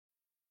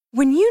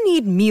When you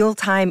need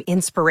mealtime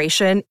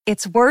inspiration,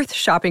 it's worth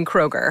shopping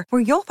Kroger,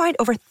 where you'll find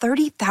over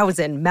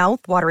 30,000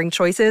 mouth-watering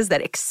choices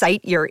that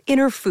excite your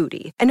inner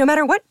foodie. And no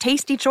matter what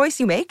tasty choice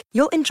you make,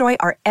 you'll enjoy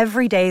our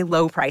everyday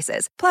low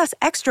prices, plus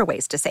extra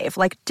ways to save,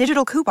 like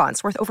digital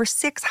coupons worth over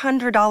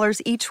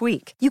 $600 each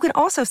week. You can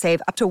also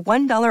save up to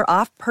 $1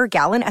 off per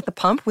gallon at the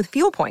pump with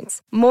fuel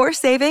points. More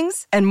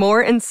savings and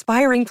more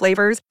inspiring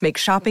flavors make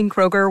shopping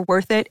Kroger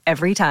worth it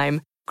every time.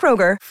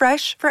 Kroger,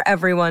 fresh for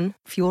everyone.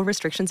 Fuel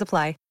restrictions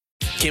apply.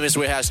 Chemist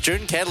Warehouse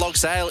June catalogue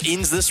sale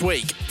ends this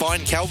week.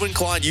 Find Calvin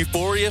Klein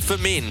Euphoria for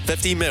Men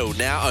 50ml,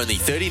 now only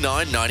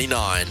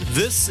 $39.99.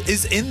 This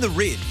is In the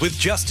Red with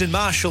Justin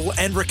Marshall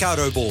and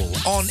Ricardo Ball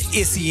on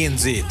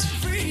SENZ.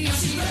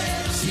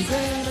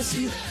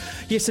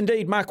 Yes,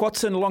 indeed. Mark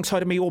Watson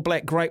alongside of me, All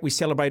Black Great. We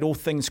celebrate all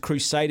things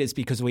Crusaders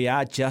because we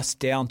are just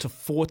down to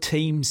 4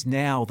 teams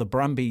now. The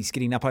Brumbies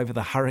getting up over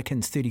the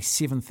Hurricanes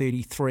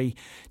 37-33.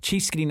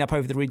 Chiefs getting up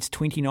over the Reds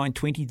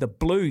 29-20. The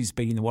Blues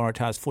beating the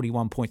Waratahs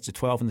 41 points to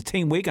 12. And the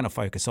team we're going to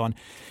focus on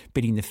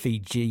beating the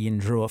Fijian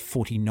Drua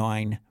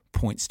 49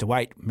 points to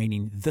 8,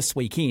 meaning this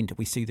weekend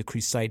we see the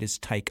Crusaders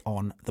take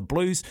on the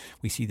Blues.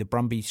 We see the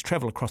Brumbies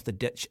travel across the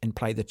ditch and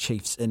play the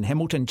Chiefs in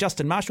Hamilton.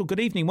 Justin Marshall, good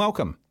evening.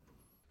 Welcome.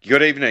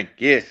 Good evening.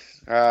 Yes.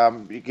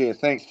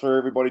 Thanks for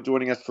everybody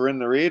joining us for In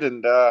the Red.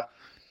 And,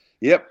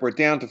 we're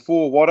down to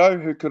 4.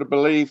 Watto, who could have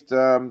believed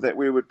that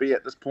we would be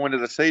at this point of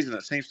the season?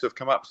 It seems to have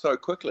come up so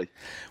quickly.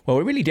 Well,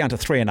 we're really down to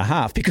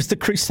 3.5 because the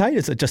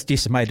Crusaders are just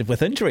decimated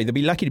with injury. They'll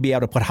be lucky to be able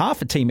to put half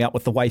a team out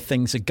with the way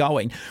things are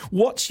going.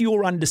 What's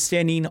your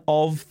understanding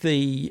of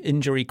the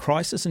injury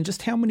crisis and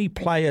just how many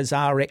players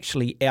are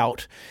actually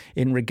out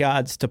in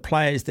regards to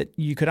players that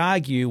you could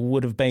argue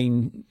would have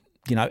been,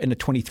 in a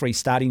 23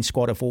 starting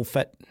squad if all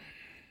fit?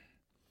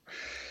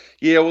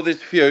 Yeah, well, there's a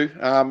few.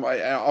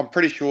 I'm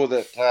pretty sure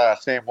that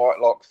Sam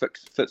Whitelock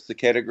fits the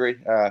category.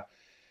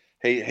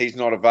 He's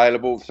not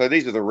available. So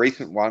these are the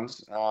recent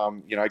ones,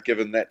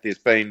 given that there's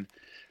been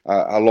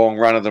a long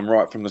run of them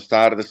right from the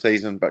start of the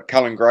season. But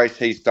Cullen Grace,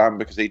 he's done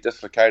because he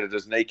dislocated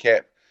his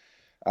kneecap.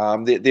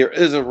 There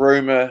is a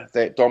rumour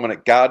that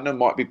Dominic Gardner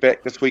might be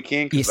back this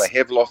weekend because they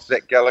have lost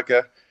Zach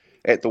Gallagher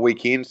at the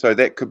weekend. So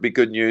that could be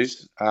good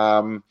news.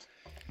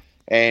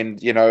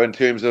 And, in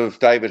terms of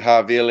David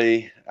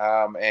Havili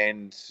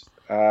and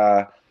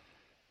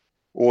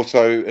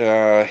also,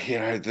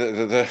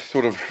 the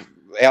sort of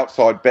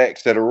outside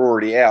backs that are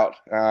already out,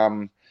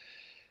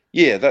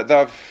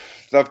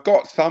 they've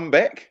got some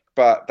back,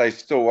 but they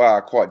still are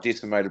quite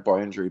decimated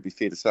by injury, it'd be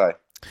fair to say.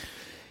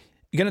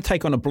 You're going to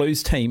take on a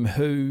Blues team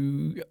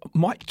who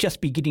might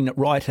just be getting it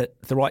right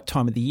at the right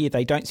time of the year.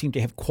 They don't seem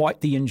to have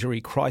quite the injury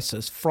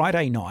crisis.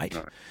 Friday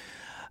night.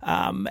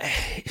 No.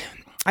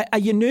 Are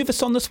you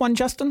nervous on this one,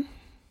 Justin?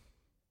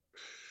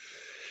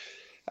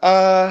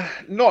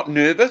 Not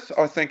nervous.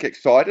 I think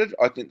excited.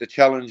 I think the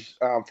challenge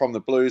from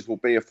the Blues will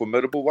be a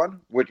formidable one,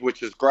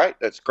 which is great.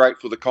 It's great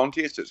for the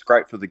contest. It's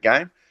great for the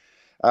game.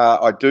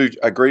 I do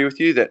agree with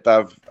you that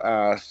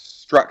they've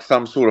struck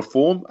some sort of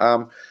form.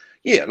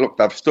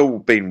 They've still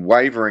been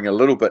wavering a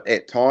little bit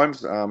at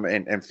times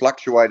and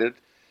fluctuated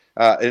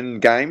in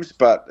games,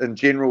 but in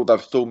general,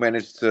 they've still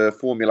managed to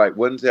formulate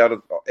wins out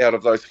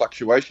of those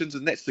fluctuations,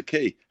 and that's the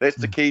key. That's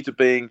the key to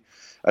being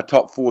a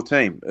top 4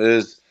 team.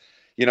 Is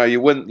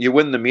you win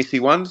the messy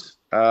ones.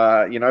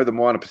 The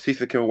Moana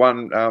Pacifica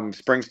one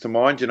springs to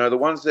mind. The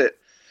ones that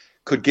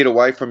could get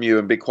away from you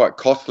and be quite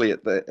costly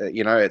at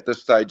at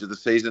this stage of the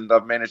season.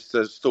 They've managed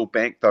to still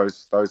bank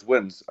those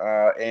wins,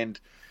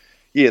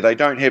 they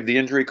don't have the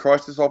injury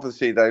crisis.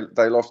 Obviously,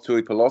 they lost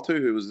Tui Pilotu,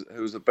 who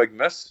was a big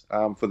miss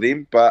for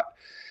them, but.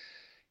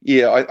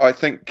 Yeah, I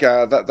think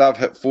that they've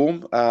hit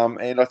form,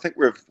 and I think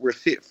we're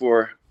set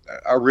for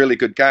a really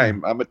good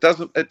game. It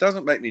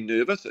doesn't make me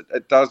nervous.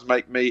 It does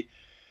make me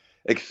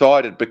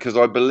excited because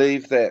I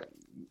believe that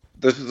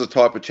this is the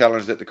type of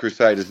challenge that the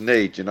Crusaders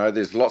need.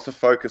 There's lots of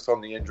focus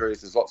on the injuries.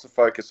 There's lots of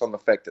focus on the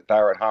fact that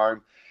they're at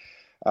home,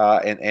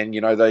 and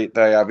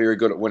they are very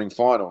good at winning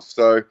finals.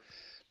 So,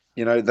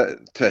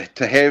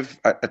 to have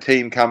a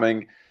team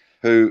coming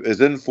who is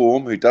in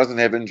form, who doesn't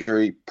have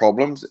injury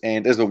problems,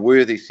 and is a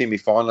worthy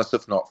semi-finalist,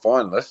 if not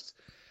finalist,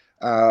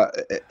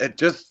 it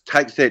just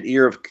takes that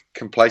air of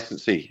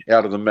complacency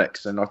out of the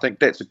mix. And I think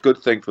that's a good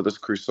thing for this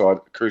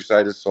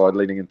Crusaders side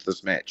leading into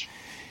this match.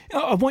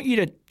 I want you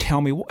to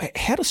tell me,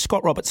 how does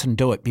Scott Robertson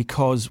do it?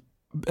 Because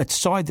it's a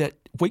side that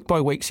week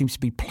by week seems to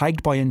be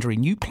plagued by injury.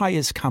 New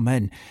players come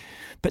in,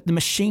 but the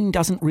machine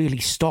doesn't really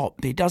stop.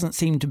 There doesn't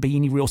seem to be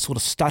any real sort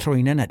of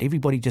stuttering in it.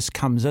 Everybody just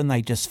comes in,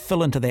 they just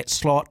fill into that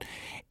slot,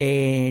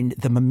 and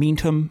the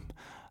momentum,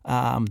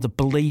 the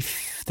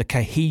belief, the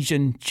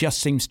cohesion just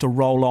seems to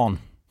roll on.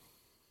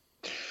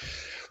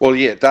 Well,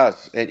 yeah, it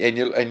does. And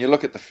you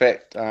look at the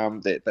fact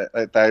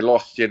that they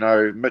lost,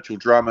 Mitchell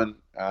Drummond,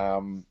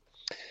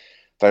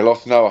 they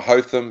lost Noah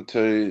Hotham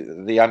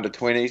to the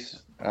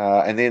under-20s,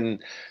 and then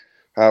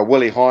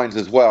Willie Hines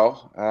as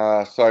well.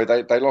 So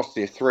they lost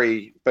their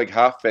 3 big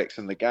halfbacks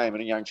in the game,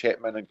 and Young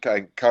Chapman and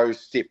Co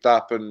stepped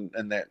up in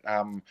that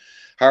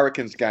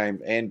Hurricanes game.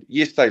 And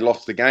yes, they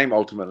lost the game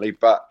ultimately,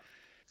 but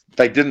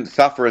they didn't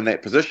suffer in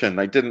that position.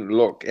 They didn't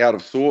look out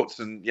of sorts.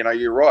 And,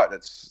 you're right.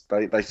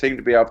 They seem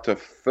to be able to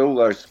fill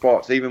those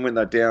spots, even when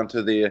they're down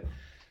to their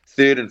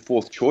third and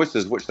fourth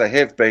choices, which they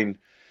have been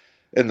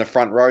in the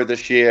front row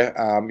this year,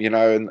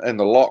 in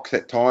the locks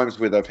at times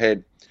where they've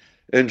had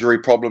injury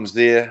problems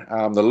there.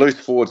 The loose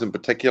forwards in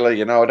particular,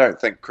 I don't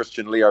think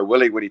Christian Leo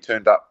Willie, when he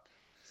turned up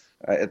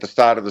at the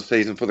start of the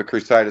season for the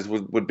Crusaders,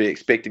 would be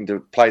expecting to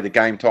play the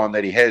game time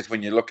that he has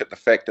when you look at the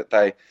fact that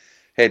they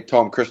had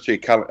Tom Christie,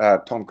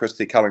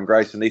 Cullen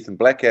Grace and Ethan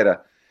Blackadder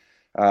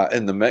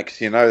in the mix.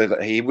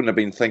 That he wouldn't have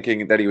been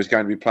thinking that he was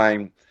going to be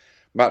playing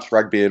much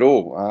rugby at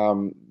all.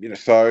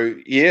 So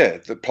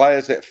the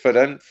players that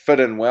fit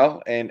in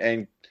well, and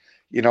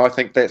I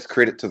think that's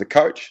credit to the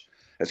coach,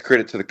 it's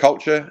credit to the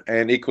culture,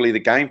 and equally the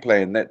game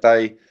plan that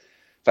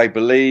they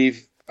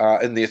believe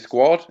in their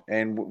squad,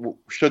 and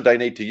should they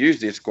need to use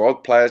their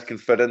squad, players can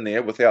fit in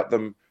there without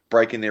them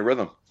breaking their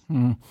rhythm.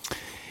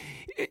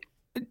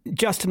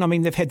 Justin, I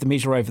mean, they've had the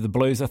measure over the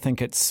Blues. I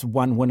think it's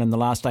one win in the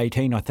last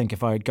 18. I think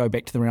if I go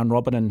back to the round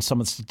robin and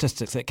some of the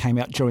statistics that came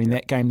out during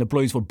that game, the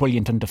Blues were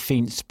brilliant in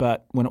defence,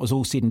 but when it was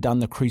all said and done,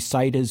 the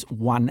Crusaders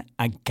won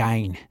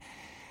again.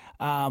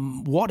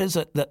 What is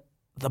it that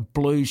the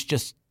Blues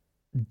just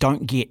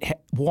don't get?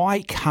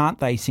 Why can't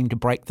they seem to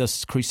break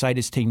this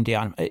Crusaders team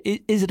down?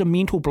 Is it a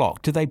mental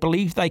block? Do they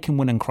believe they can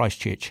win in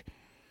Christchurch?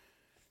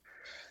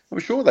 I'm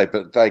sure they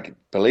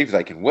believe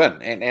they can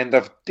win, and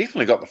they've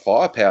definitely got the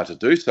firepower to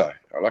do so.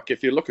 Like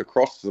if you look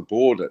across the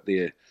board at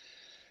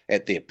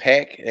their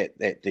pack, at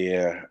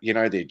their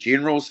their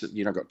generals,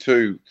 got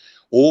two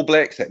All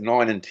Blacks at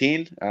 9 and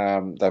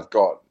 10. They've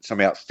got some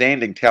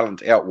outstanding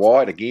talent out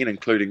wide again,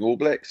 including All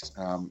Blacks.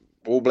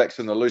 All Blacks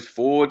in the loose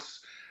forwards,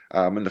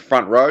 in the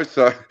front row.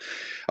 So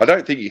I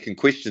don't think you can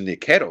question their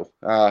cattle.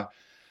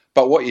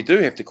 But what you do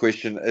have to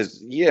question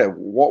is,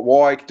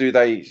 why do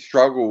they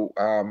struggle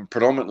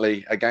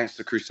predominantly against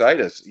the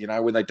Crusaders,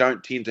 when they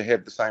don't tend to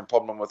have the same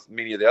problem with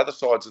many of the other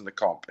sides in the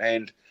comp?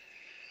 And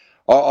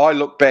I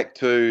look back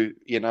to,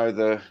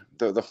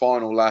 the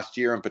final last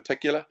year in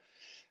particular.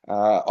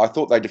 I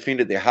thought they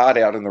defended their heart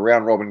out in the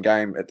round-robin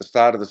game at the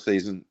start of the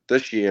season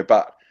this year,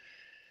 but,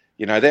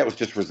 that was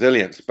just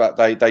resilience. But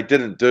they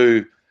didn't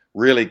do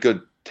really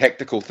good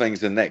tactical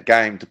things in that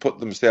game to put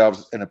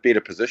themselves in a better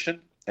position.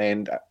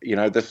 And,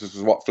 this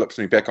is what flips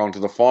me back onto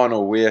the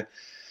final, where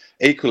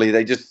equally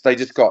they just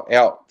got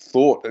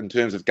out-thought in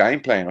terms of game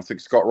plan. I think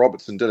Scott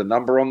Robertson did a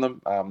number on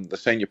them. The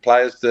senior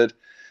players did.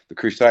 The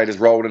Crusaders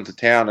rolled into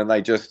town and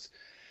they just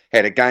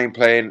had a game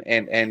plan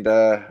and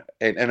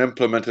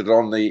implemented it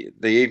on the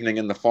evening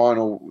in the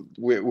final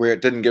where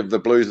it didn't give the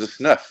Blues a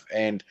sniff.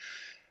 And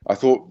I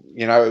thought,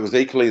 it was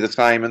equally the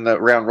same in the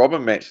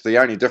round-robin match. The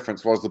only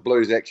difference was the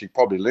Blues actually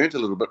probably learnt a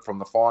little bit from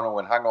the final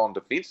and hung on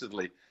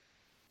defensively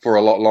for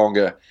a lot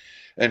longer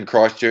in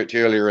Christchurch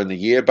earlier in the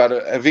year, but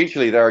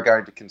eventually they were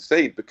going to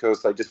concede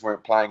because they just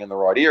weren't playing in the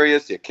right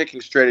areas. Their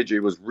kicking strategy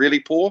was really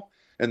poor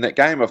in that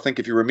game. I think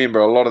if you remember,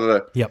 a lot of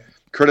the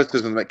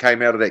criticism that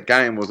came out of that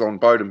game was on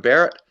Beauden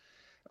Barrett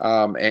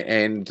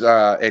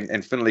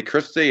and Finlay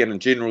Christie, and in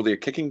general their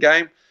kicking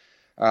game,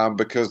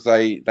 because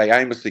they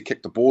aimlessly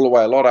kicked the ball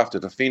away a lot after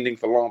defending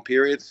for long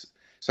periods.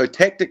 So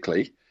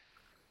tactically,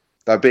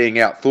 they're being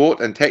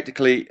outthought, and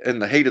tactically in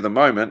the heat of the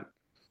moment,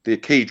 their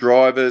key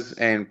drivers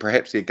and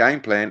perhaps their game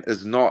plan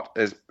is not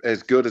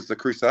as good as the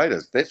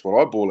Crusaders. That's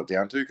what I boil it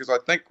down to, because I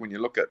think when you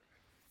look at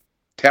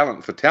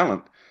talent for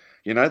talent,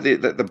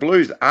 the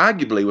Blues,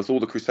 arguably with all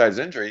the Crusaders'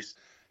 injuries,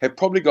 have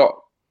probably got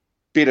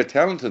better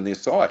talent in their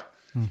side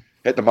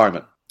at the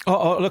moment.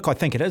 Oh, look, I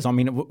think it is. I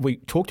mean, we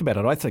talked about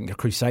it. I think the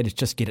Crusaders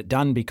just get it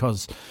done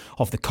because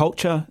of the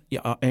culture,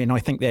 and I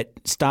think that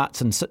starts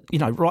and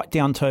right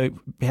down to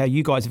how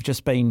you guys have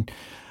just been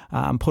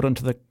put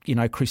into the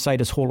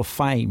Crusaders Hall of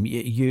Fame.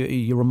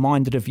 You're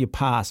reminded of your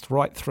past,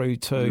 right through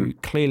to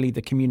clearly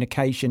the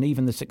communication,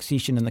 even the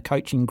succession in the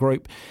coaching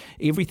group.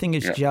 Everything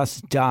is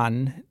just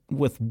done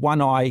with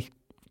one eye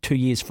 2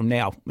 years from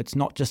now. It's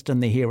not just in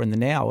the here and the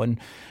now. And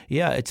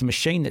it's a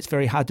machine that's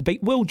very hard to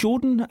beat. Will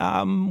Jordan,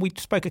 we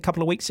spoke a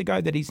couple of weeks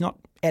ago that he's not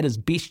at his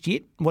best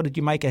yet. What did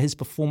you make of his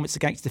performance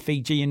against the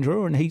Fijian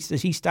Drua? And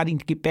is he starting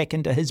to get back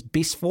into his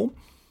best form?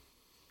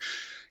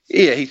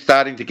 Yeah, he's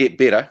starting to get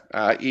better.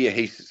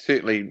 He's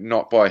certainly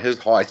not by his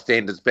high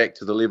standards back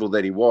to the level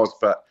that he was,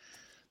 but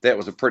that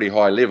was a pretty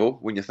high level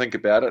when you think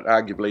about it.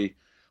 Arguably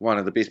one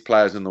of the best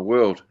players in the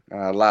world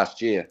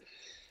last year.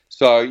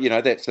 So,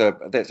 that's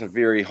a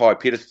very high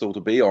pedestal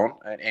to be on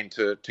and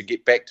to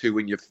get back to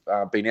when you've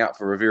been out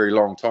for a very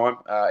long time.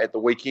 At the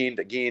weekend,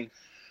 again,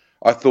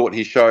 I thought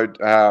he showed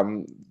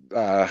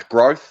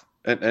growth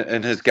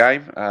in his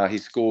game. He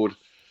scored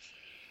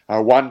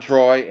one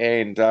try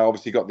and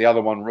obviously got the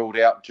other one ruled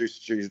out due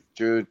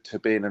to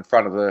being in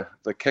front of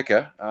the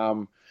kicker.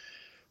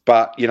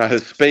 But,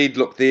 his speed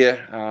looked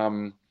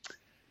there.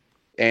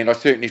 And I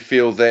certainly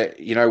feel that,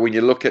 when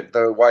you look at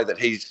the way that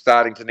he's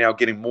starting to now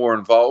getting more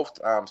involved,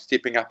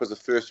 stepping up as a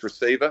first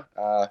receiver,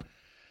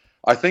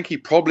 I think he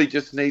probably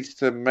just needs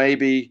to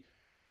maybe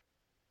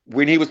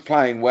when he was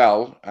playing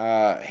well,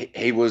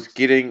 he was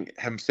getting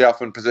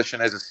himself in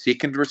position as a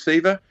second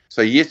receiver.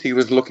 So yes, he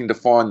was looking to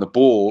find the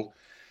ball,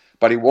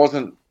 but he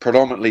wasn't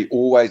predominantly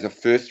always a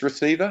first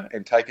receiver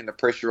and taking the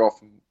pressure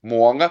off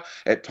Mo'unga.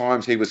 At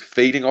times he was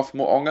feeding off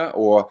Mo'unga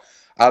or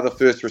other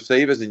first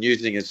receivers and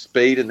using his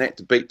speed and that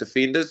to beat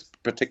defenders,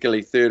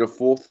 particularly third or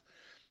fourth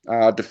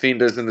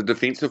defenders in the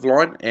defensive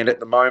line. And at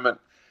the moment,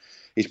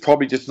 he's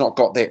probably just not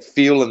got that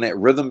feel and that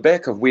rhythm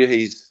back of where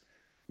he's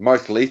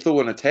most lethal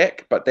in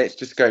attack. But that's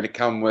just going to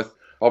come with,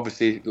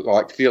 obviously,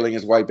 like feeling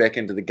his way back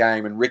into the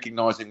game and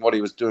recognising what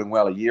he was doing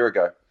well a year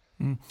ago.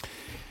 Mm.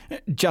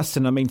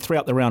 Justin, I mean,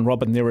 throughout the round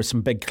robin, there were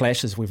some big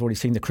clashes. We've already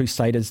seen the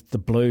Crusaders, the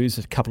Blues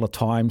a couple of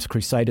times,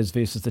 Crusaders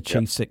versus the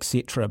Chiefs,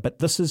 etc. But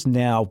this is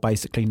now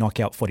basically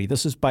knockout footy.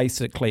 This is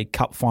basically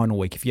cup final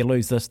week. If you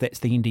lose this, that's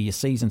the end of your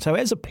season. So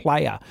as a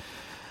player,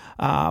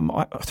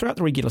 throughout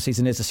the regular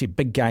season, as I said,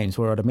 big games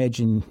where I'd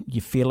imagine you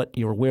feel it,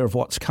 you're aware of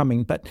what's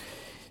coming, but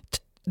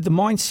the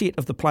mindset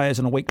of the players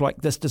in a week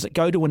like this, does it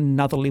go to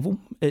another level?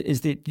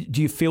 Do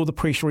you feel the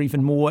pressure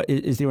even more?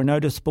 Is there a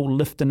noticeable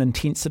lift in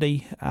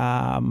intensity?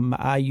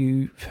 Are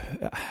you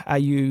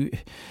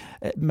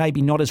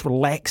maybe not as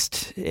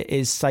relaxed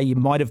as, say, you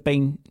might have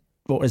been,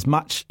 or as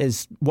much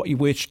as what you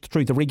were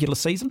through the regular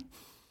season?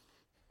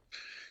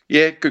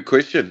 Yeah, good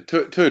question.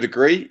 To a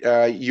degree,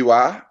 you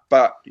are,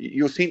 but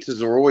your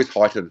senses are always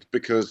heightened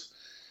because,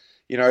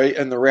 you know,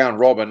 in the round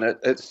robin,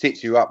 it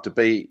sets you up to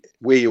be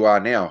where you are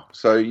now.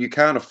 So you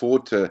can't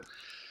afford to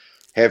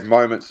have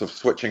moments of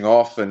switching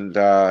off. And,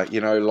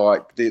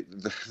 like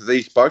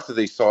both of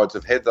these sides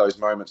have had those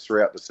moments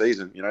throughout the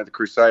season. You know, the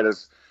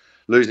Crusaders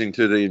losing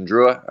to the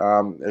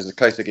Ndrua is a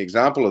classic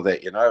example of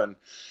that, you know. And,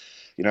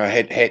 you know,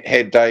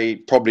 had they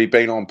probably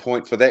been on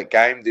point for that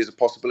game, there's a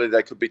possibility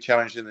they could be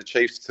challenging the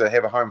Chiefs to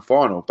have a home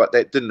final. But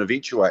that didn't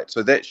eventuate.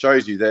 So that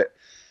shows you that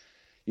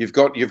You've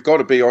got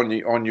to be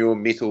on your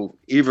mettle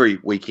every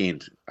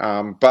weekend.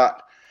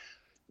 But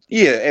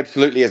yeah,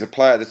 absolutely. As a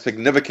player, the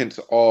significance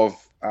of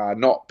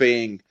not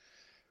being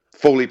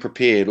fully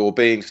prepared or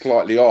being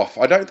slightly off.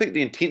 I don't think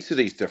the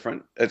intensity is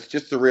different. It's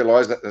just the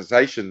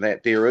realization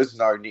that there is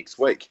no next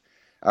week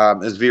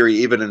is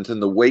very evident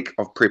in the week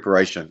of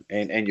preparation,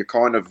 and you're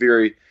kind of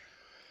very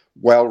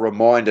well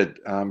reminded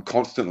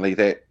constantly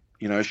that,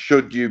 you know,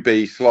 should you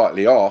be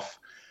slightly off,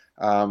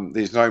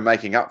 there's no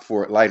making up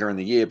for it later in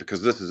the year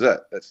because this is it.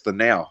 It's the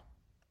now.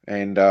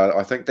 And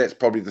I think that's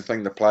probably the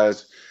thing the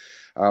players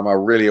are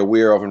really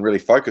aware of and really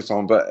focus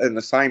on. But in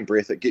the same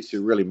breath, it gets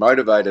you really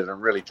motivated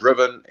and really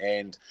driven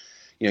and,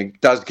 you know,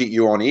 does get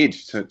you on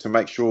edge to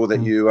make sure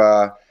that you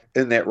are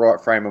in that right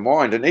frame of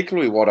mind. And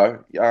equally,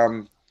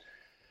 Watto,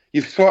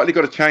 you've slightly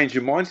got to change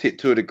your mindset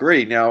to a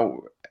degree.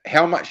 Now,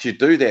 how much you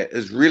do that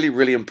is really,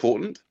 really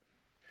important.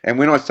 And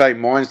when I say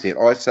mindset,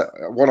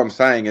 what I'm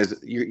saying is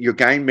your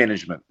game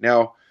management.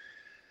 Now,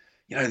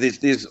 you know,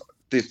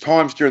 there's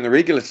times during the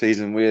regular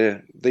season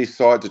where these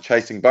sides are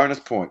chasing bonus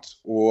points,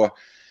 or,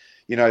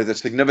 you know, the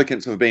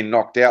significance of being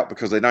knocked out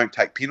because they don't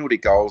take penalty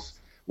goals.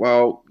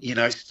 Well, you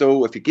know,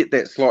 still, if you get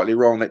that slightly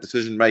wrong, that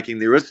decision making,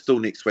 there is still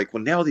next week.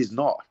 Well, now there's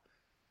not.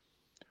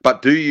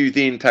 But do you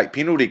then take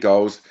penalty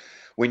goals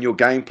when your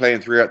game plan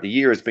throughout the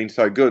year has been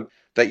so good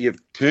that you've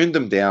turned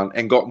them down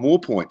and got more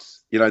points?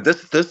 You know,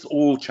 this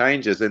all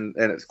changes, and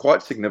it's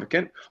quite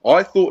significant.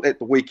 I thought at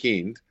the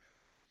weekend,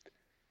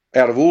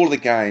 out of all the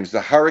games,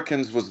 the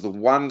Hurricanes was the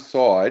one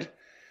side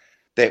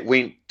that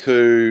went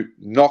to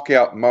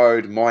knockout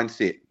mode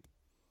mindset,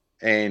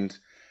 and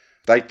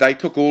they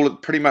took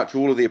pretty much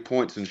all of their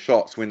points and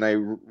shots when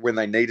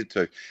they needed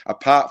to,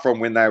 apart from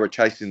when they were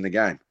chasing the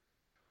game.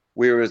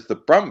 Whereas the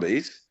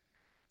Brumbies,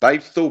 they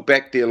still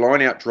backed their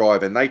line-out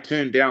drive and they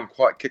turned down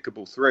quite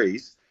kickable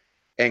threes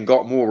and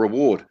got more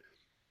reward.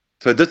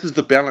 So this is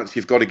the balance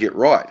you've got to get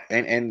right.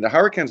 And the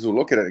Hurricanes will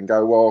look at it and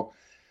go, well,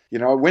 you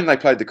know, when they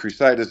played the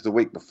Crusaders the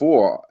week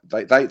before,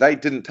 they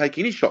didn't take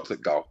any shots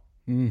at goal,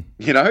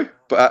 you know.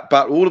 But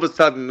all of a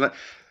sudden,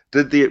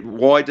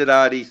 why did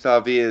Ardie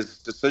Savea's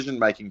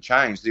decision-making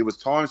change? There was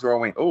times where I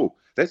went, oh,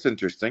 that's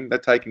interesting. They're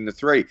taking the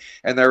three.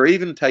 And they're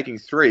even taking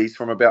threes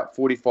from about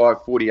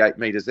 45, 48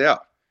 metres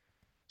out.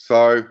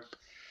 So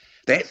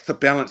that's the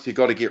balance you've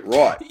got to get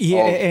right.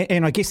 Yeah,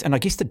 and I guess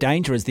the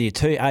danger is there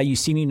too. Are you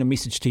sending a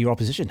message to your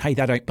opposition? Hey,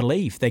 they don't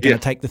believe they're going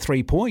to take the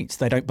 3 points.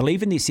 They don't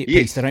believe in their set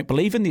piece. They don't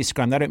believe in their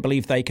scrum. They don't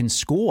believe they can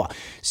score.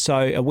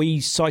 So are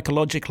we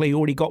psychologically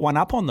already got one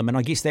up on them? And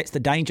I guess that's the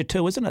danger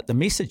too, isn't it? The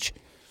message.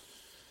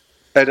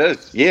 It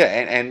is, yeah.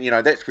 And you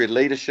know, that's where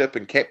leadership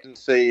and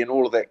captaincy and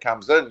all of that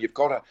comes in. You've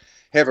got to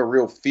have a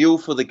real feel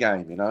for the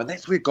game, you know, and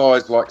that's where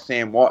guys like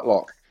Sam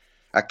Whitelock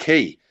are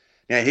key.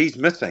 Now, he's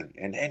missing,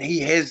 and he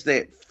has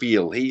that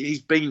feel.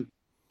 He's been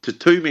to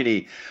too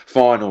many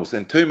finals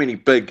and too many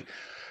big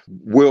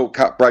World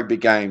Cup rugby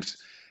games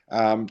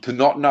to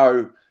not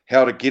know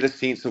how to get a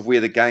sense of where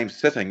the game's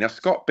sitting. Now,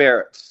 Scott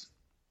Barrett's,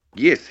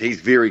 yes,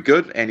 he's very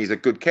good, and he's a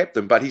good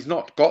captain, but he's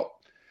not got...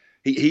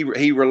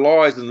 He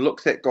relies and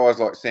looks at guys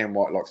like Sam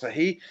Whitelock. So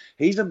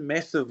he's a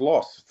massive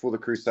loss for the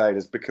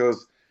Crusaders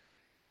because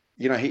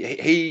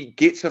he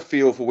gets a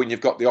feel for when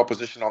you've got the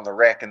opposition on the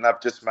rack and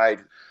they've just made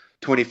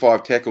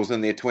 25 tackles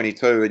in their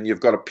 22 and you've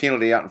got a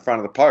penalty out in front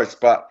of the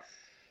post. But,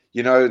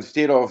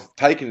 instead of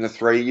taking the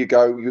 3, you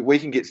go, we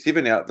can get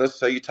 7 out of this,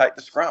 so you take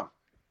the scrum.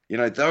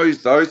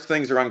 Those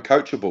things are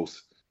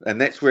uncoachables. And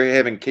that's where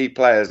having key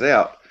players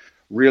out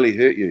really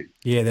hurt you.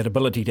 Yeah, that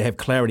ability to have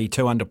clarity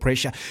too under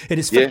pressure. It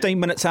is 15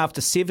 minutes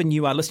after 7.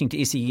 You are listening to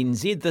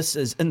SENZ. This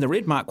is In the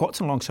Red. Mark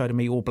Watson alongside of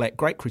me, All Black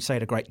great,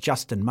 Crusader great,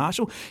 Justin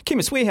Marshall.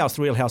 Chemist Warehouse,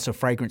 the real house of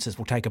fragrances.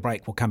 We'll take a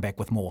break. We'll come back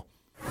with more.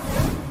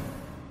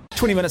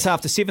 20 minutes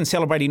after 7,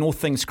 celebrating all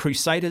things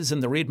Crusaders in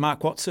the Red.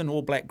 Mark Watson,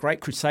 All Black great,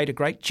 Crusader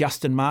great,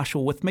 Justin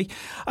Marshall with me.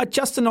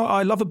 Justin,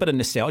 I love a bit of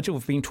nostalgia.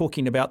 We've been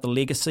talking about the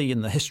legacy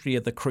and the history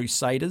of the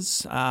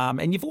Crusaders,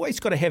 and you've always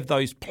got to have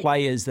those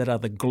players that are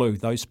the glue,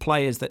 those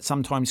players that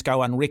sometimes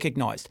go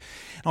unrecognised.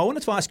 I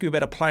wanted to ask you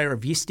about a player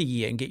of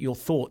yesteryear and get your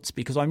thoughts,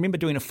 because I remember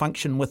doing a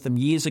function with them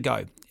years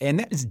ago, and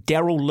that is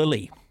Daryl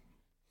Lilly.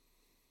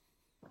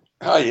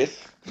 Oh,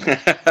 yes.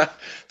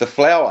 The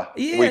flower,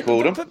 we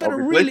called him. But a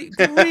really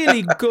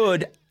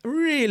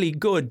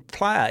good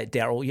player,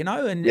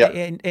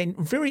 Daryl, and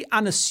very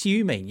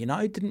unassuming,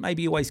 didn't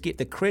maybe always get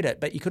the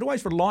credit, but you could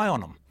always rely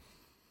on him.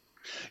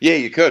 Yeah,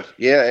 you could.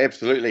 Yeah,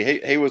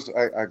 absolutely. He was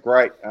a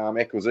great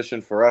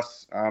acquisition for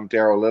us.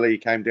 Daryl Lilly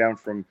came down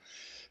from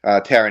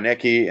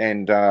Taranaki,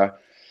 and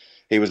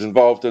he was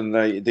involved in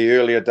the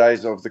earlier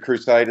days of the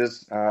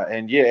Crusaders.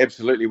 And yeah,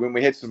 absolutely. When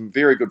we had some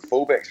very good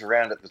fullbacks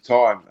around at the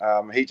time,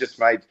 he just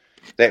made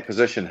that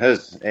position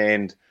his.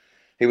 And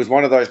he was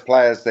one of those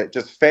players that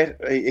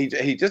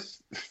he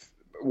just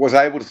was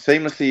able to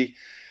seamlessly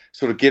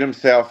sort of get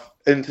himself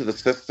into the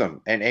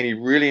system. And he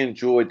really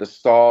enjoyed the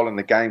style and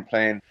the game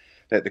plan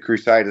that the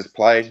Crusaders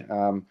played.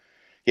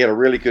 He had a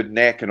really good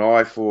knack and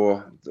eye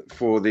for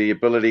the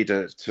ability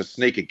to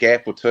sneak a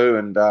gap or two,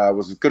 and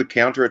was a good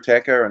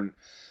counter-attacker and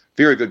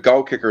very good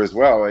goal kicker as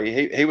well.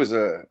 He was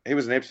an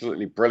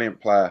absolutely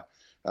brilliant player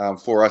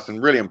for us,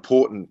 and really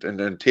important and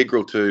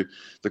integral to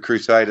the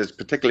Crusaders,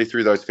 particularly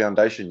through those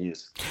foundation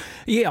years.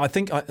 Yeah, I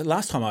think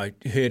last time I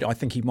heard, I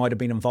think he might have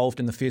been involved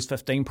in the First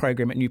 15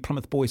 program at New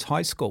Plymouth Boys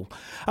High School.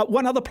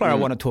 One other player I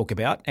want to talk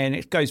about, and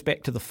it goes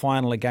back to the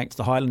final against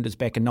the Highlanders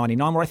back in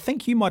 '99, where I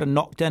think you might have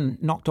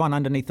knocked on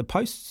underneath the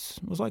posts.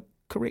 Was I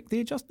correct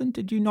there, Justin?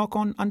 Did you knock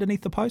on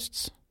underneath the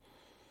posts?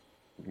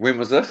 When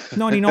was this?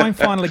 99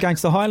 final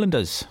against the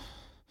Highlanders.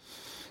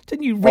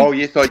 Didn't you? Oh,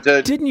 yes, I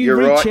did. Didn't you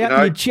reach out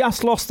and you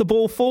just lost the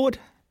ball forward?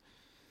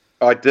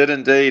 I did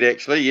indeed,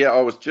 actually. Yeah,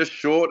 I was just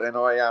short, and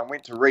I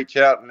went to reach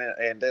out,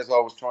 and as I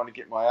was trying to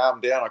get my arm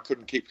down, I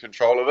couldn't keep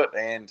control of it,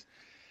 and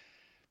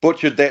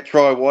butchered that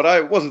try,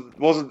 Watto. It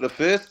wasn't the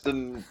first,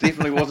 and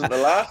definitely wasn't the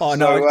last. Oh,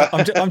 no,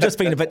 I'm just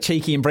being a bit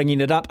cheeky and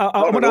bringing it up.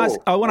 I want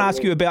to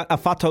ask you about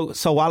Afato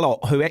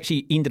Sawalo, who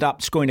actually ended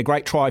up scoring a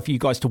great try for you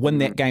guys to win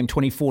that game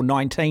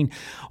 24-19.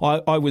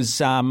 I was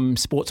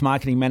sports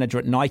marketing manager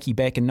at Nike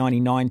back in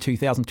 99,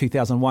 2000,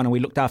 2001, and we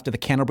looked after the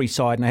Canterbury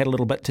side, and I had a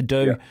little bit to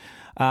do with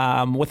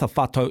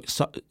Afato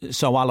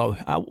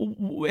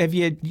Sawalo.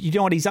 You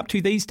know what he's up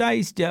to these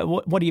days?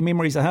 What are your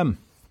memories of him?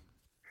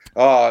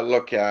 Oh,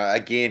 look,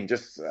 again,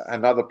 just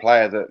another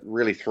player that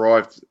really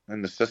thrived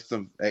in the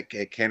system at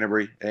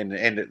Canterbury and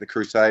at the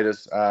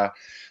Crusaders. I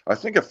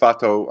think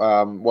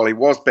Afato, he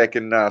was back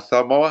in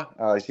Samoa.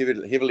 He's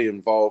heavily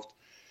involved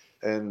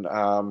in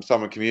a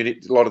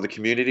lot of the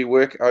community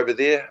work over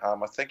there.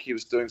 I think he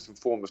was doing some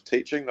form of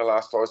teaching the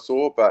last I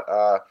saw, but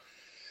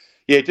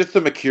just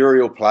a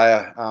mercurial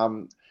player.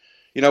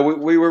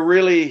 We were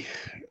really,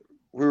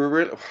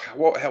 how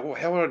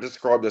would I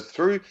describe this?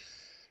 Through,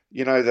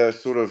 the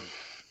sort of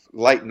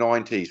late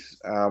 90s,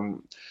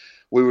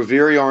 we were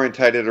very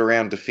orientated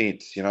around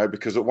defence,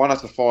 because it won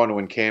us a final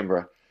in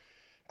Canberra,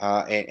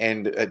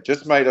 and it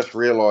just made us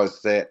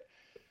realise that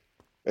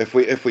if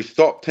we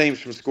stopped teams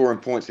from scoring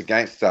points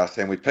against us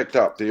and we picked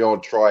up the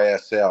odd try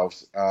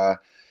ourselves,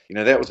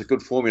 that was a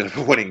good formula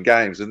for winning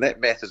games, and that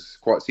math is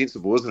quite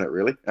sensible, isn't it,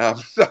 really?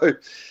 So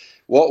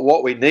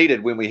what we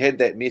needed when we had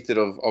that method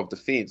of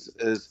defence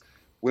is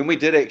when we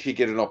did actually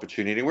get an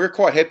opportunity, we were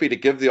quite happy to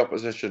give the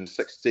opposition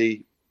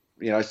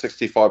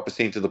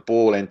 65% of the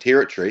ball and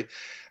territory,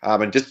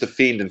 and just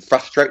defend and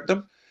frustrate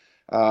them.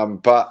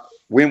 But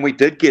when we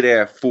did get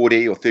our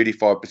 40 or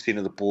 35%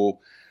 of the ball,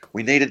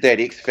 we needed that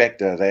X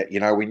factor that,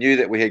 we knew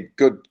that we had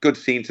good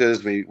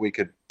centres, we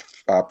could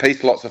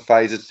piece lots of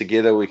phases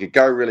together, we could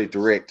go really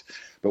direct.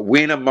 But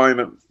when a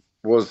moment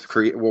was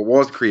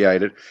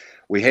created,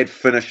 we had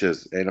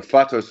finishes, and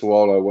Afato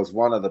Sawalo was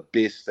one of the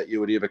best that you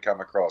would ever come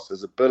across.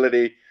 His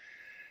ability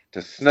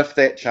to sniff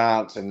that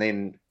chance and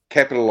then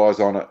capitalise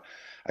on it,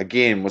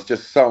 again, was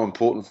just so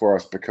important for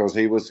us, because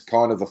he was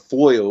kind of the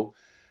foil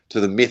to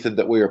the method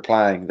that we were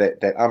playing,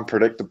 that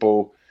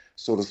unpredictable,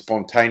 sort of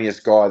spontaneous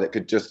guy that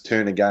could just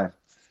turn a game.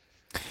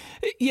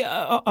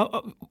 Yeah,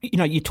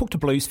 you talk to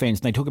Blues fans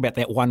and they talk about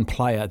that one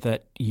player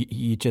that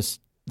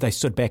they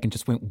stood back and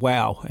just went,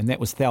 wow, and that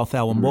was Thau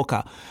and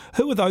Moka.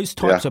 Who are those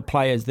types of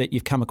players that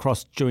you've come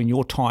across during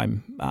your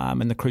time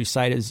in the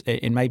Crusaders,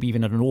 and maybe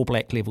even at an All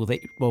Black level, that,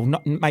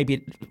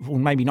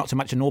 maybe not so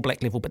much an All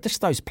Black level, but just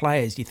those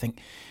players you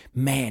think,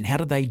 man, how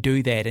did they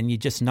do that? And you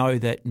just know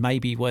that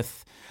maybe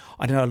with,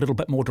 I don't know, a little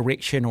bit more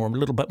direction or a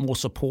little bit more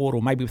support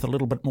or maybe with a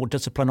little bit more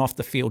discipline off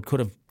the field could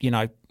have,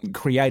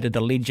 created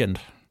a legend.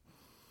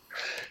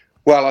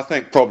 Well, I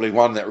think probably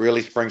one that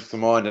really springs to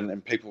mind,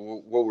 and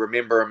people will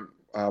remember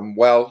him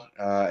well,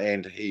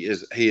 and he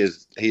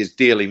is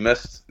dearly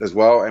missed as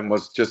well, and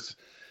was just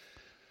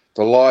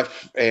the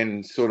life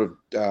and sort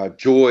of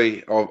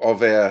joy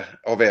of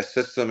our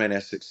system and our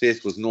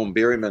success was Norm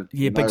Berryman.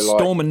 Yeah, big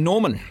Storm and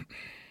Norman.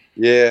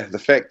 Yeah, the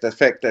fact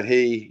that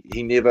he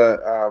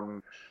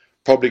never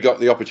probably got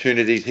the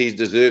opportunities he's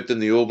deserved in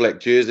the All Black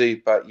jersey,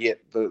 but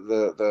yet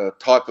the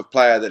type of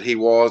player that he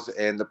was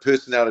and the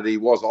personality he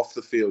was off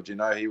the field,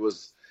 he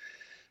was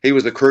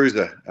a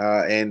cruiser,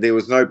 and there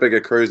was no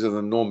bigger cruiser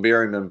than Norm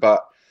Berryman.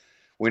 But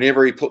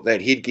whenever he put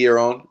that headgear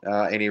on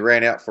and he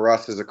ran out for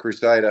us as a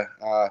Crusader,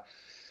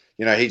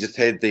 he just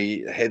had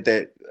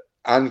that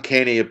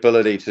uncanny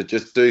ability to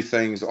just do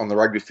things on the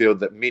rugby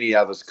field that many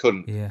others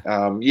couldn't.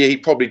 Yeah, he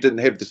probably didn't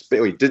have the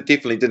speed. He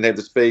definitely didn't have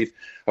the speed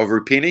of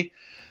Rupeni.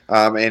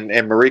 And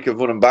Marika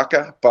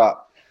Vunambaka,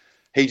 but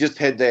he just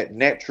had that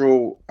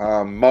natural,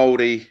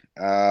 mouldy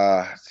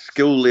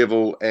skill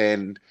level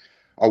and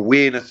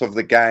awareness of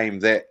the game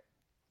that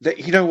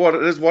you know what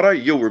it is, Watto,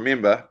 you'll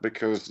remember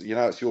because,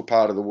 it's your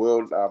part of the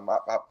world,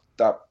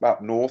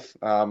 up north.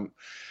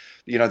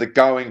 The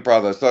Going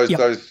brothers,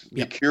 those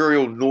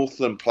mercurial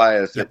Northland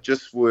players that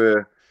just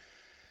were,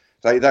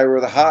 they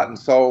were the heart and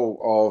soul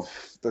of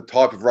the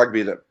type of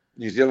rugby that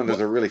New Zealanders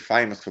are really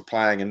famous for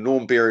playing, and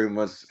Norm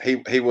Berryman he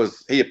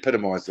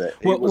epitomised that.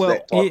 He was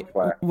that type of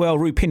player. Well,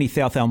 Rupeni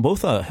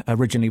Thauthaumbutha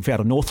originally out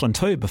of Northland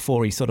too,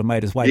 before he sort of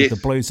made his way to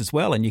the Blues as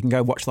well, and you can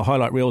go watch the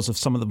highlight reels of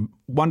some of the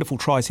wonderful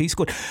tries he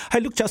scored. Hey,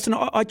 look, Justin,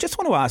 I just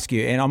want to ask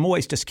you, and I'm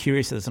always just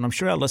curious of this, and I'm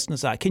sure our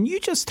listeners are, can you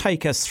just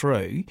take us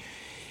through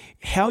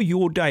how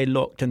your day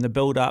looked in the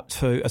build-up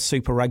to a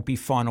Super Rugby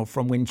final,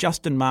 from when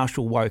Justin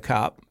Marshall woke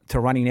up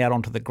to running out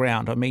onto the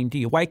ground? I mean, do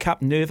you wake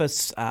up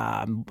nervous?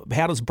 How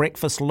does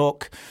breakfast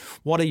look?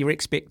 What are your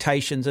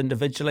expectations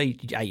individually?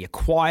 Are you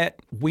quiet?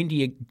 When do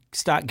you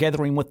start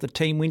gathering with the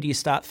team? When do you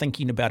start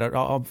thinking about it?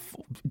 I'm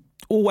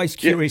always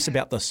curious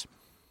about this.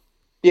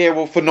 Yeah,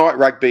 well, for night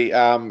rugby,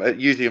 it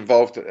usually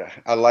involved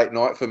a late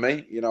night for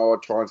me.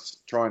 I'd try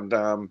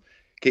and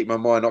keep my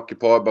mind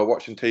occupied by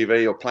watching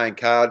TV or playing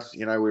cards.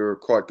 We were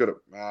quite good at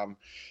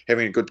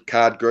having a good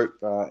card group.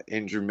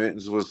 Andrew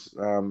Mertens was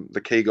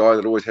the key guy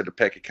that always had a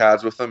pack of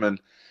cards with him. And,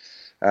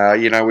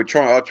 I'd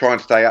try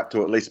and stay up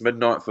to at least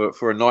midnight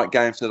for a night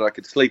game so that I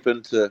could sleep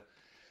into,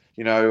 sort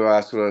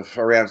of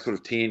around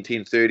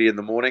 10:30 in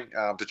the morning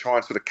to try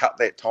and sort of cut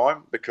that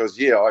time. Because,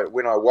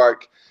 when I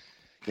woke,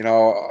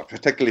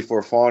 particularly for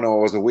a final,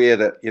 I was aware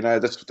that,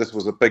 this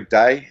was a big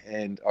day,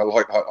 and I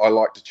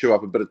like to chew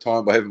up a bit of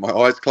time by having my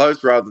eyes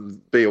closed rather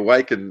than be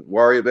awake and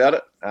worry about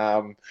it.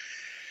 And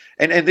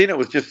then it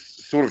was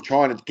just sort of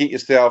trying to get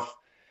yourself,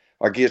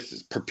 I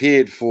guess,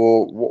 prepared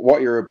for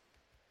what you're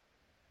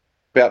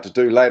about to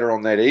do later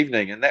on that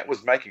evening, and that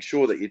was making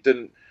sure that you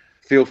didn't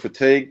feel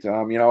fatigued.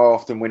 I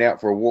often went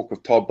out for a walk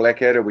with Todd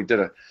Blackadder. We did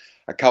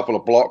a couple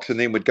of blocks, and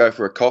then we'd go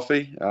for a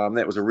coffee.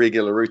 That was a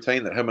regular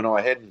routine that him and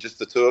I had, and just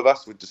the two of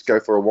us would just go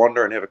for a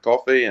wander and have a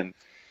coffee. And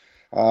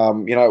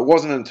it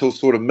wasn't until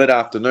sort of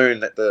mid-afternoon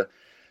that the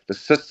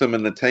system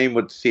and the team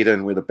would set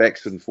in, where the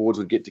backs and forwards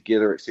would get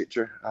together,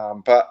 etc.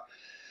 But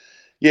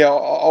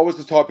I was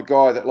the type of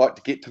guy that liked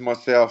to get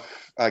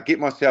myself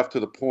to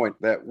the point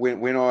that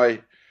when I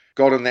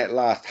got in that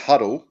last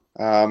huddle,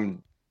 a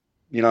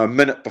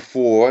minute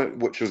before,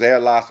 which was our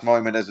last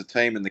moment as a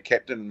team, and the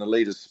captain and the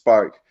leaders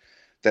spoke,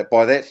 that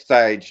by that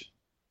stage,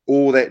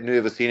 all that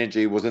nervous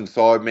energy was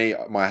inside me.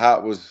 My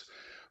heart was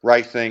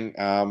racing,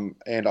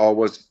 and I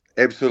was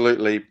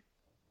absolutely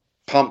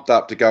pumped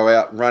up to go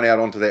out and run out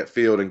onto that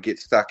field and get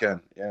stuck in.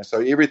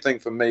 So everything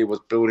for me was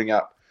building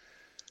up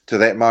to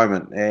that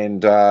moment,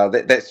 and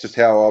that's just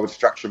how I would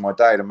structure my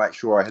day to make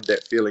sure I had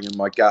that feeling in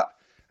my gut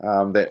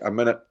that a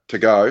minute to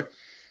go.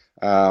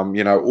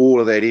 All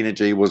of that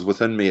energy was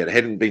within me. It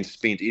hadn't been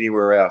spent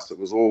anywhere else. It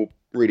was all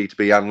ready to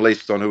be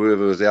unleashed on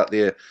whoever was out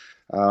there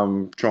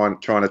trying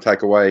to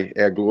take away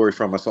our glory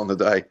from us on the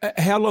day.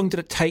 How long did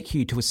it take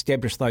you to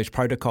establish those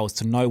protocols,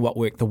 to know what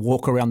worked, the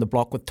walk around the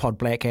block with Todd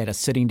Blackadder,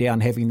 sitting down,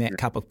 having that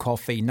cup of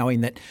coffee,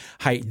 knowing that,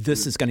 hey,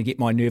 this is going to get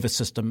my nervous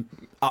system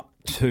up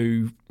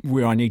to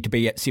where I need to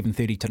be at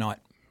 7:30 tonight?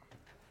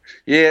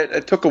 Yeah,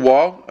 it took a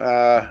while.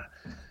 I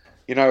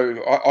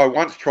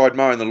once tried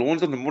mowing the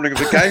lawns on the morning of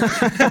the game.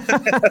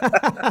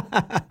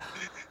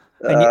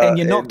 And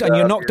you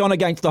knocked on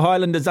against the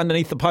Highlanders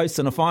underneath the posts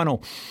in a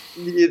final.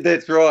 Yeah,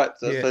 that's right.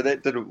 So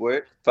that didn't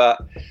work.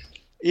 But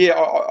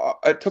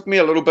it took me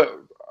a little bit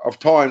of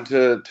time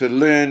to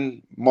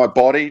learn my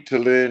body, to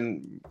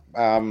learn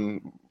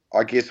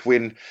I guess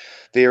when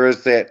there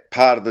is that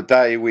part of the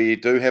day where you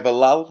do have a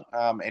lull,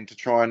 and to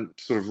try and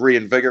sort of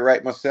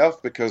reinvigorate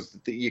myself, because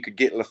you could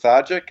get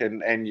lethargic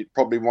and you'd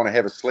probably want to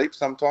have a sleep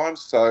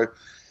sometimes. So,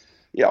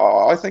 yeah,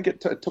 I think it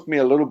took me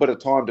a little bit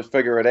of time to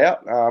figure it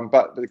out.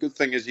 But the good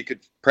thing is you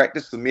could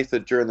practice the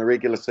method during the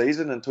regular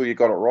season until you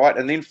got it right,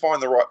 and then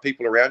find the right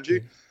people around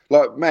you.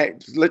 Like,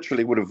 mate,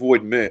 literally would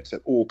avoid Mertz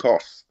at all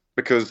costs,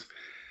 because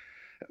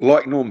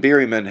like Norm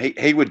Berryman,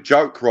 he would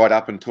joke right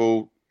up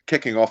until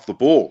kicking off the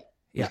ball,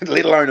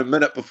 let alone a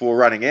minute before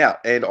running out.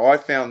 And I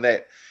found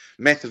that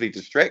massively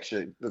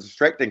distracting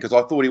because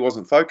I thought he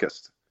wasn't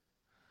focused.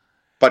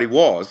 But he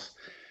was.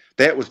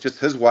 That was just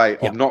his way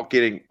of not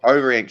getting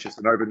over anxious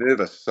and over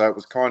nervous. So it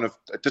was kind of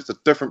just a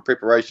different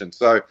preparation.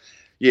 So,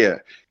 yeah,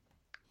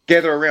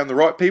 gather around the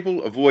right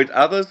people, avoid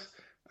others,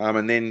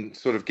 and then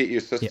sort of get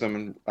your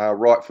system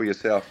right for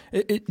yourself.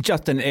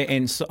 Justin,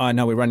 and so I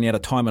know we're running out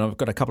of time and I've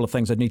got a couple of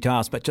things I need to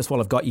ask, but just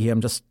while I've got you here,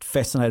 I'm just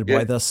fascinated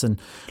by this. And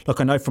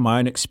look, I know from my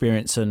own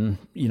experience in,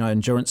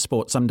 endurance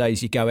sport, some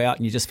days you go out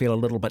and you just feel a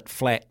little bit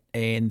flat,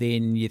 and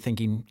then you're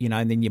thinking,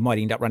 and then you might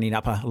end up running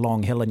up a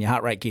long hill and your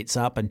heart rate gets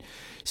up and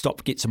stop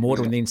to get some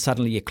water, and then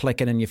suddenly you're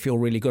clicking and you feel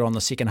really good on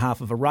the second half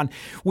of a run.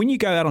 When you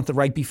go out onto the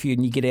rugby field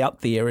and you get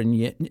out there,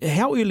 and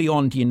how early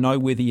on do you know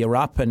whether you're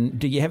up, and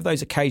do you have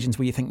those occasions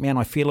where you think, man,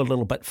 I feel a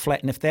little bit flat?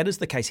 And if that is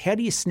the case, how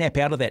do you snap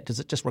out of that? Does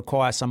it just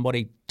require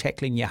somebody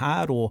tackling you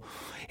hard, or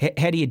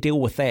how do you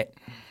deal with that?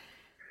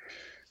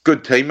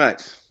 Good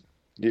teammates,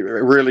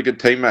 really good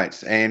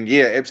teammates. And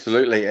yeah,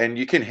 absolutely. And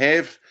you can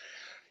have,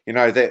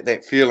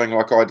 that feeling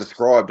like I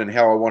described, and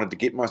how I wanted to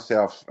get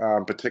myself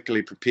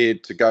particularly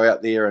prepared to go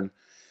out there and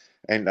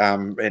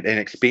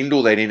expend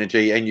all that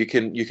energy. And you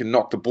can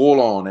knock the ball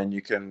on, and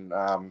you can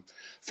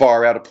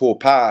fire out a poor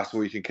pass,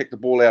 or you can kick the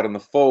ball out in the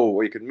full,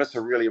 or you can miss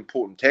a really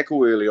important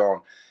tackle early on,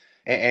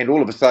 and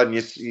all of a sudden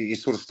you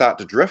sort of start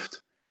to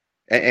drift,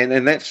 and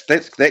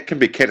that can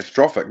be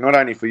catastrophic, not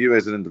only for you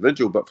as an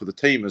individual but for the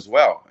team as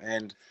well.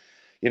 And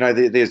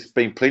there's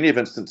been plenty of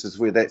instances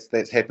where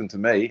that's happened to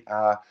me.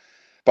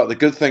 But the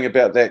good thing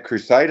about that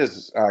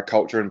Crusaders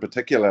culture in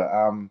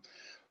particular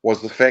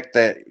was the fact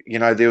that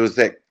there was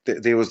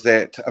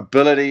that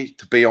ability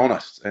to be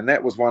honest, and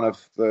that was one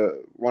of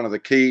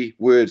the key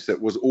words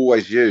that was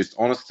always used: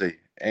 honesty.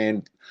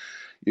 And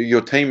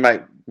your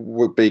teammate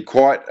would be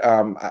quite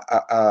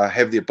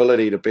have the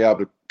ability to be able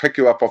to pick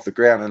you up off the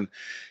ground and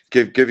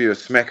give you a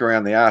smack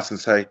around the arse and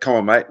say, "Come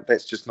on, mate,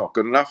 that's just not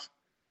good enough.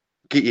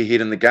 Get your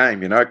head in the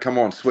game. Come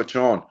on, switch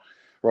on.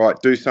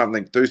 Right, do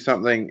something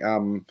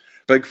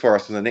big for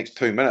us in the next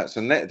 2 minutes."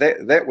 And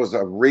that was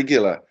a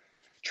regular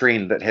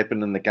trend that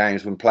happened in the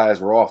games when players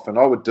were off, and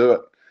I would do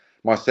it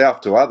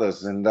myself to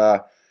others. And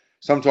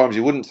sometimes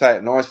you wouldn't say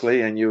it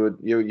nicely, and there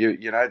would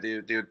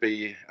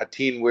be a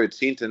 10-word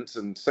sentence,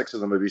 and 6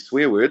 of them would be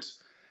swear words,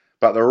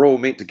 but they're all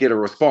meant to get a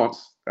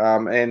response.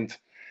 And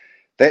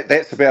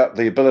that's about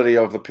the ability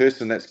of the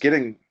person that's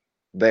getting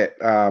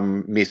that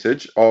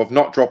message, of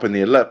not dropping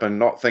their lip and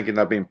not thinking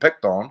they're being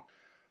picked on,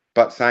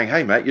 but saying,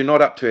 "Hey, mate, you're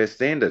not up to our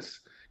standards.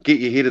 Get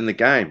your head in the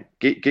game.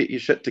 Get your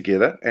shit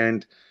together,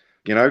 and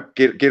get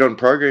on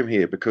program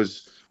here,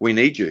 because we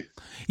need you."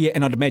 Yeah,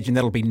 and I'd imagine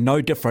that'll be no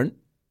different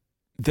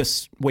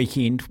this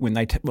weekend when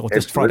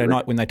this Friday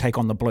night when they take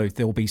on the Blues.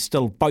 There'll be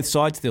still both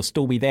sides. There'll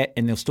still be that,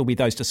 and there'll still be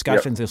those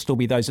discussions. There'll still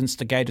be those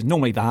instigators.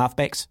 Normally the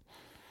halfbacks.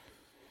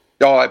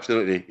 Oh,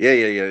 absolutely.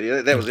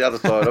 Yeah. That was the other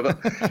side of it.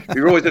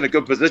 You're always in a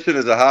good position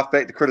as a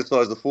halfback to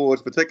criticise the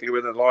forwards, particularly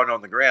when they're lying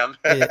on the ground.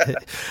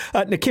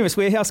 Now, Chemist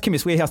Warehouse,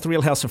 the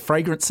real house of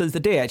fragrances. The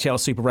DHL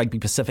Super Rugby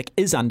Pacific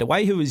is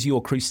underway. Who is your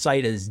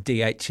Crusaders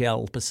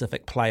DHL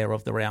Pacific player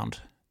of the round?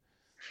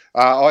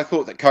 I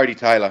thought that Cody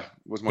Taylor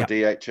was my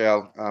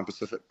DHL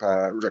Pacific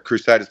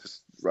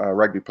Crusaders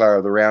Rugby player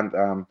of the round.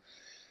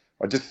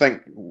 I just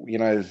think,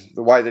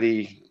 the way that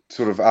he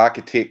sort of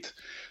architect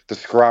the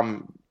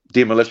scrum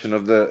demolition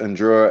of the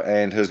Endura,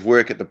 and his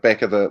work at the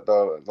back of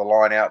the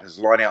line out, his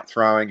line out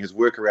throwing, his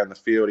work around the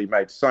field. He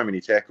made so many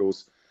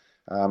tackles.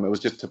 It was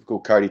just typical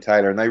Cody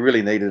Taylor, and they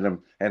really needed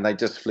him, and they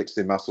just flexed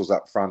their muscles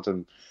up front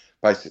and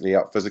basically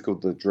out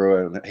physicaled the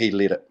Drua, and he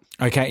led it.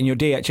 Okay, and your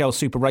DHL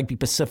Super Rugby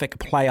Pacific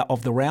player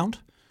of the round?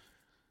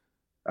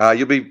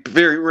 You'll be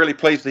really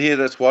pleased to hear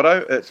this,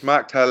 Watto. It's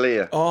Mark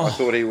Talia. I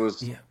thought he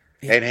was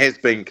and has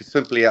been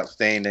simply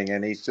outstanding,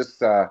 and he's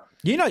just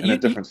in a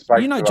different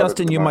space.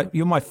 Justin,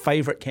 you're my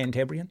favourite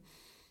Cantabrian.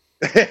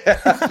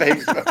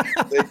 Thanks,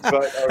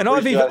 and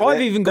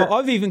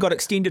I've even got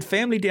extended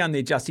family down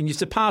there, Justin. You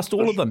surpassed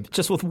all of them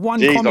just with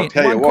one comment. I'll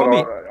tell you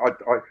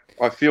what,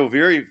 I feel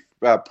very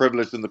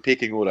privileged in the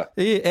pecking order.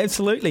 Yeah,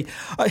 absolutely.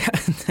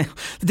 The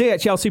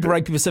DHL Super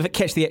Rugby Pacific,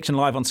 catch the action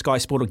live on Sky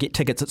Sport or get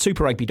tickets at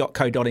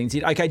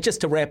superrugby.co.nz. Okay, just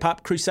to wrap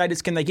up,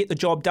 Crusaders, can they get the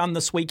job done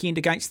this weekend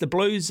against the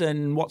Blues,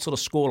 and what sort of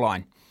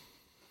scoreline?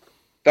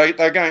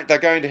 They're going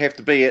to have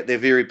to be at their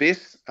very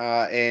best,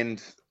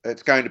 and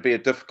it's going to be a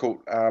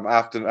difficult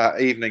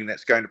evening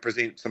that's going to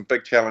present some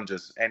big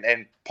challenges,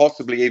 and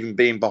possibly even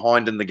being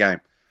behind in the game.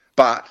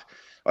 But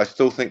I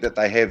still think that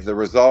they have the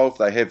resolve,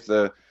 they have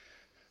the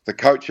the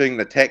coaching,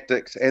 the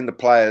tactics, and the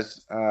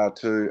players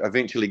to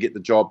eventually get the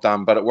job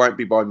done. But it won't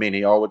be by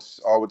many. I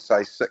would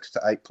say 6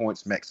 to 8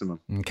 points maximum.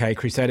 Okay,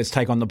 Crusaders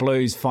take on the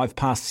Blues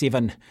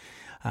 7:05.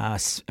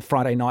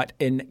 Friday night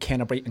in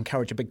Canterbury.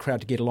 Encourage a big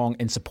crowd to get along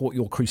and support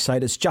your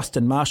Crusaders.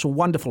 Justin Marshall,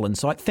 wonderful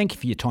insight. Thank you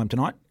for your time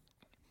tonight.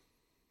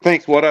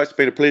 Thanks, Watto. It's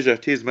been a pleasure.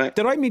 Cheers, mate.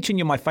 Did I mention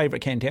you're my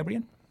favourite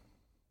Cantabrian?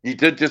 You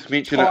did just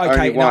mention it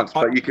only once,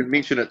 but you can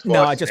mention it twice.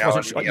 No, I just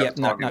wasn't sure. Yeah,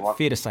 no,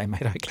 fair to say,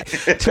 mate.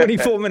 Okay.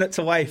 24 minutes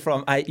away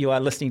from 8, you are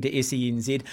listening to SENZ.